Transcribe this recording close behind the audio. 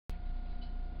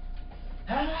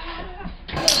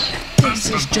This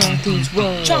is Jonathan's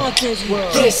World. Jonathan's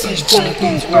World. This is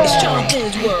Jonathan's World.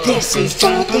 Jonathan's World. This is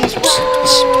Jonathan's World.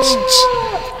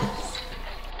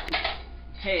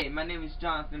 Hey, my name is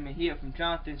Jonathan here from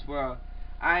Jonathan's World.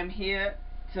 I'm here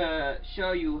to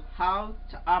show you how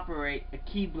to operate a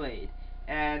Keyblade.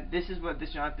 And this is what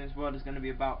this Jonathan's World is going to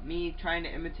be about. Me trying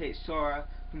to imitate Sora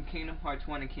from Kingdom Hearts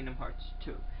 1 and Kingdom Hearts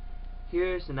 2.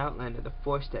 Here's an outline of the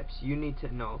 4 steps you need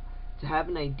to know to have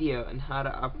an idea on how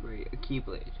to operate a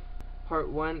Keyblade. Part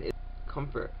 1 is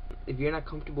comfort. If you're not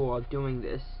comfortable while doing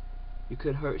this, you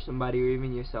could hurt somebody or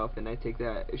even yourself, and I take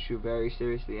that issue very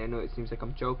seriously. I know it seems like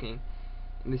I'm joking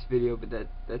in this video, but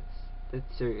that's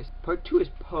serious. Part 2 is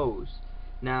pose.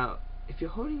 Now, if you're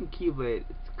holding a Keyblade,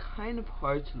 it's kind of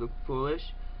hard to look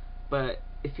foolish, but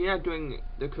if you're not doing it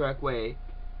the correct way,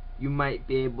 you might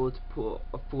be able to pull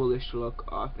a foolish look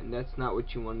off, and that's not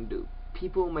what you want to do.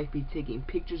 People might be taking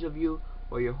pictures of you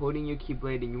while you're holding your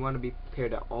Keyblade, and you want to be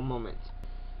prepared at all moments.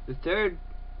 The third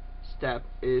step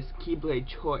is Keyblade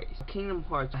choice. Kingdom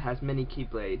Hearts has many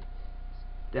Keyblades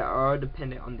that are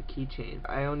dependent on the keychain.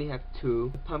 I only have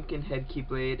 2, the Pumpkinhead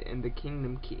Keyblade and the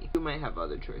Kingdom Key. You might have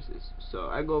other choices, so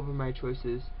I go over my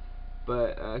choices,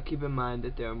 but keep in mind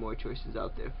that there are more choices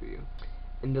out there for you.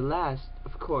 And the last,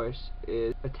 of course,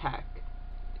 is attack.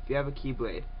 If you have a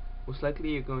Keyblade, most likely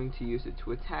you're going to use it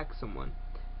to attack someone.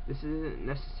 This isn't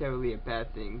necessarily a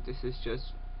bad thing, this is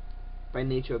just by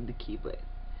nature of the Keyblade.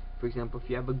 For example, if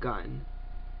you have a gun,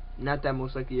 not that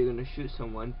most likely you're going to shoot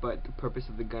someone, but the purpose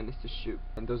of the gun is to shoot.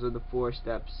 And those are the 4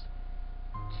 steps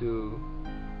to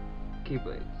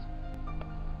Keyblades.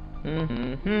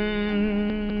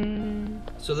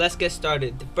 So let's get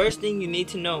started. The first thing you need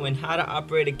to know in how to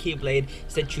operate a Keyblade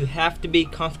is that you have to be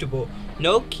comfortable.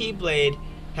 No Keyblade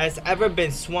has ever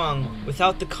been swung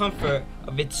without the comfort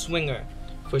of its swinger.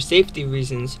 For safety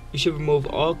reasons, you should remove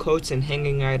all coats and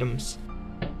hanging items.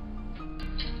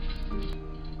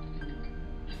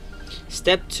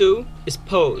 Step 2 is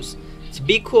pose. To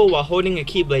be cool while holding a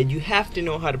Keyblade, you have to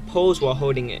know how to pose while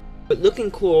holding it. But looking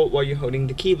cool while you're holding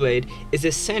the Keyblade is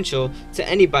essential to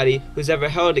anybody who's ever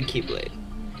held a Keyblade.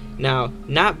 Now,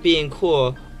 not being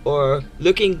cool or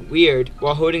looking weird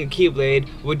while holding a Keyblade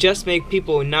will just make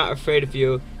people not afraid of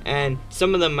you, and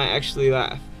some of them might actually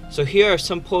laugh. So here are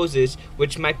some poses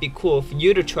which might be cool for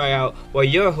you to try out while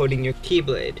you're holding your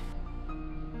Keyblade.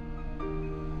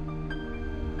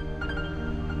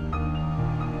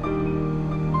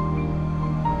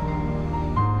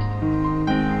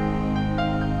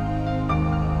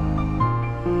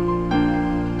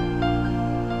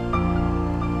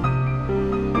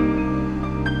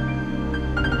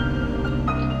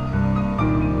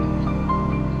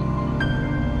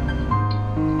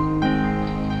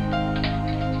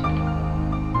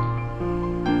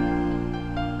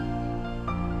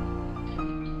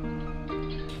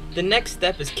 The next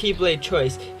step is Keyblade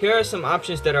choice. Here are some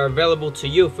options that are available to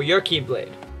you for your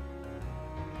Keyblade.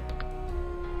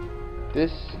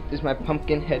 This is my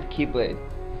Pumpkinhead Keyblade.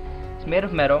 It's made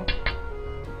of metal.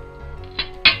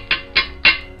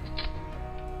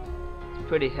 It's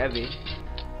pretty heavy.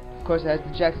 Of course, it has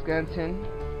the Jack skeleton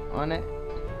on it.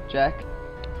 Jack.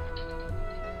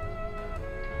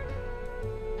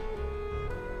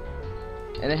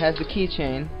 And it has the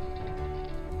keychain.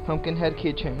 Pumpkinhead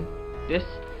keychain. This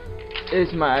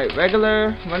is my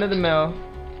regular, run-of-the-mill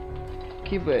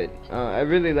Keyblade. I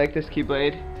really like this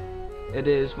Keyblade. It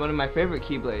is one of my favorite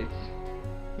Keyblades.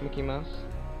 Mickey Mouse.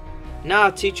 Now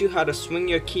I'll teach you how to swing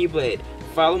your Keyblade.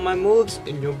 Follow my moves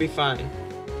and you'll be fine.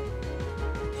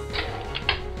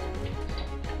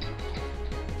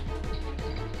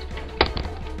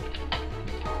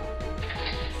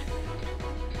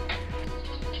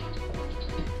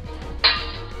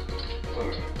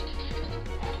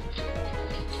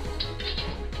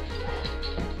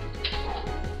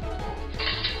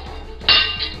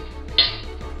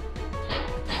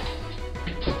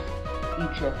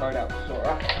 Eat your heart out,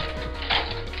 Sora.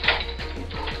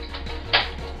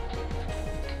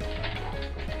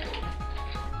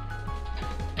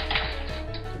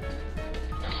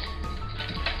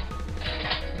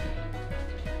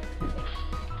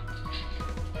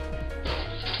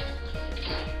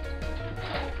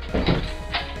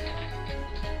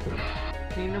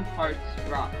 Kingdom Hearts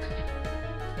rocks.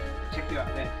 Check you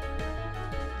out there.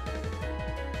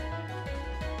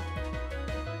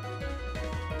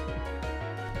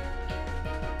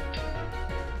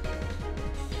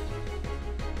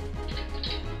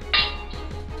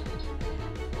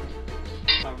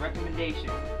 A recommendation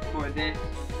for this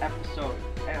episode,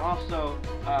 and also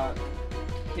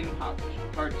Kingdom Hearts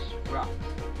rocks.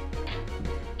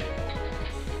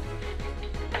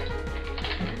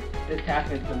 This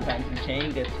happens sometimes. The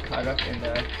chain gets caught up in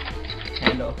the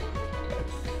handle.